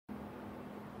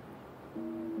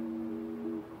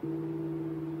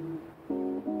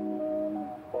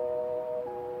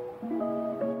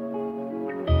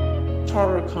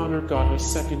Tara Conner got a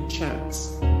second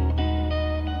chance.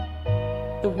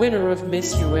 The winner of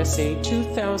Miss USA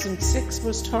 2006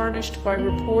 was tarnished by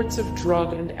reports of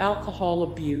drug and alcohol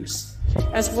abuse,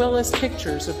 as well as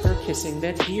pictures of her kissing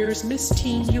that year's Miss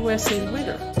Teen USA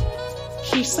winner.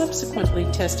 She subsequently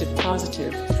tested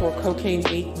positive for cocaine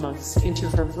 8 months into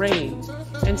her brain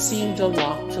and seemed a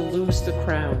lock to lose the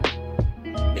crown.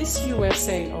 Miss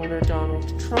USA owner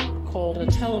Donald Trump called a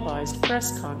televised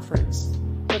press conference,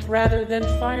 but rather than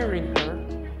firing her,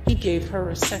 he gave her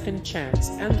a second chance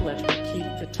and let her keep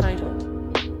the title.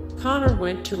 Conner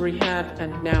went to rehab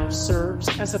and now serves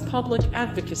as a public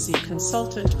advocacy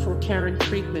consultant for Karen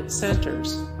treatment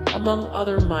centers, among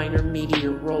other minor media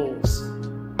roles.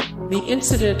 The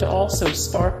incident also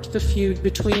sparked the feud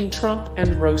between Trump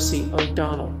and Rosie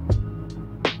O'Donnell.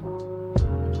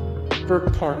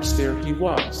 Bert Parks, there he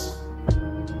was.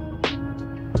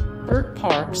 Bert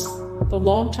Parks, the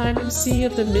longtime MC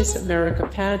of the Miss America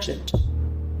pageant.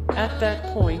 At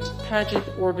that point, pageant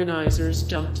organizers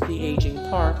dumped the aging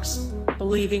Parks,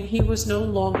 believing he was no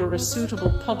longer a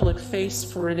suitable public face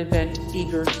for an event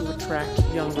eager to attract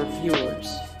younger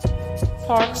viewers.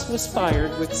 Parks was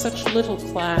fired with such little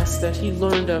class that he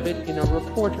learned of it in a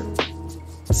reporter.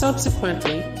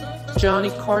 Subsequently,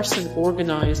 Johnny Carson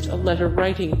organized a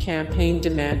letter-writing campaign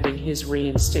demanding his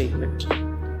reinstatement.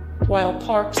 While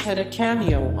Parks had a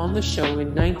cameo on the show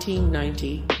in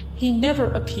 1990, he never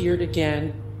appeared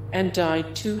again and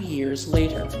died 2 years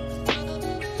later.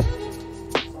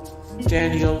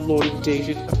 Danielle Lloyd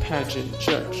dated a pageant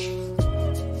judge.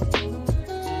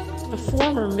 The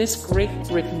former Miss Great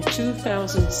Britain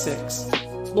 2006,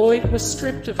 Lloyd was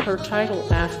stripped of her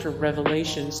title after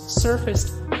revelations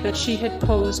surfaced that she had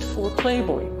posed for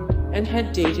Playboy and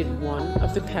had dated one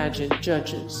of the pageant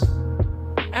judges.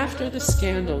 After the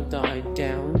scandal died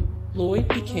down, Lloyd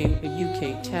became a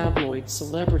UK tabloid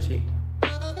celebrity.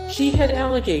 She had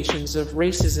allegations of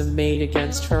racism made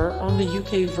against her on the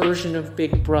UK version of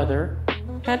Big Brother,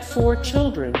 had 4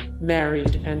 children,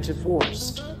 married and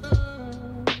divorced.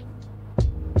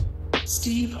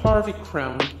 Steve Harvey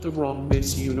crowned the wrong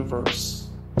Miss Universe.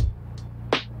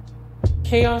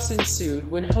 Chaos ensued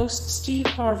when host Steve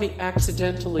Harvey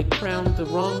accidentally crowned the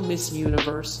wrong Miss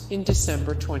Universe in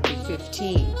December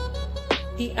 2015.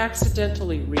 He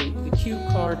accidentally read the cue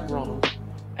card wrong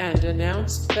and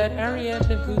announced that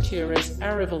Ariadna Gutierrez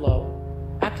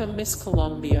Arevalo, aka Miss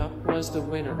Colombia, was the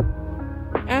winner.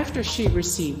 After she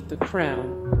received the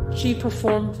crown, she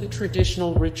performed the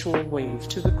traditional ritual wave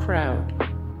to the crowd.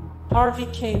 Harvey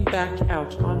came back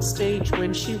out on stage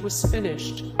when she was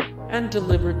finished and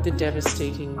delivered the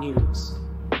devastating news.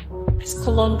 Miss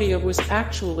Colombia was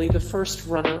actually the first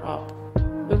runner-up.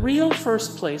 The real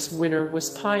first-place winner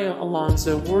was Paya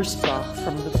Alonso Wurzbach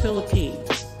from the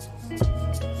Philippines.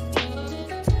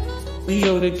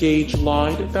 Leona Gage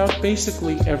lied about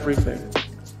basically everything.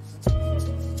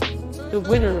 The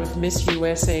winner of Miss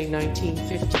USA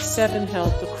 1957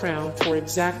 held the crown for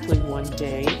exactly 1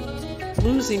 day,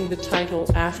 losing the title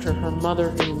after her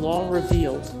mother-in-law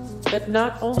revealed that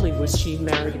not only was she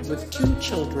married with 2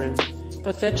 children,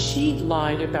 but that she'd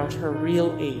lied about her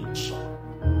real age.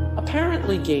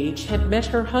 Apparently, Gage had met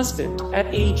her husband at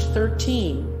age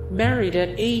 13, married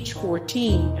at age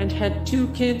 14, and had 2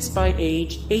 kids by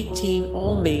age 18,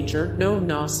 all major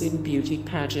no-nos in beauty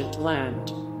pageant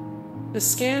land. The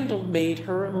scandal made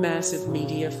her a massive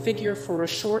media figure for a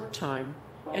short time,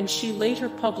 and she later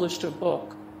published a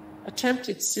book,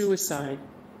 attempted suicide,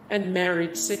 and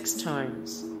married 6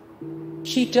 times.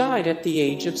 She died at the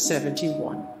age of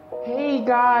 71. Hey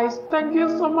guys, thank you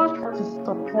so much for the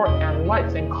support and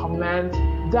likes and comments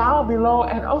down below,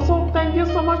 and also thank you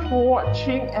so much for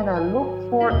watching, and I look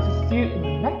forward to see you in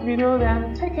the next video.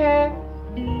 Then take care,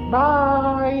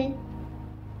 bye.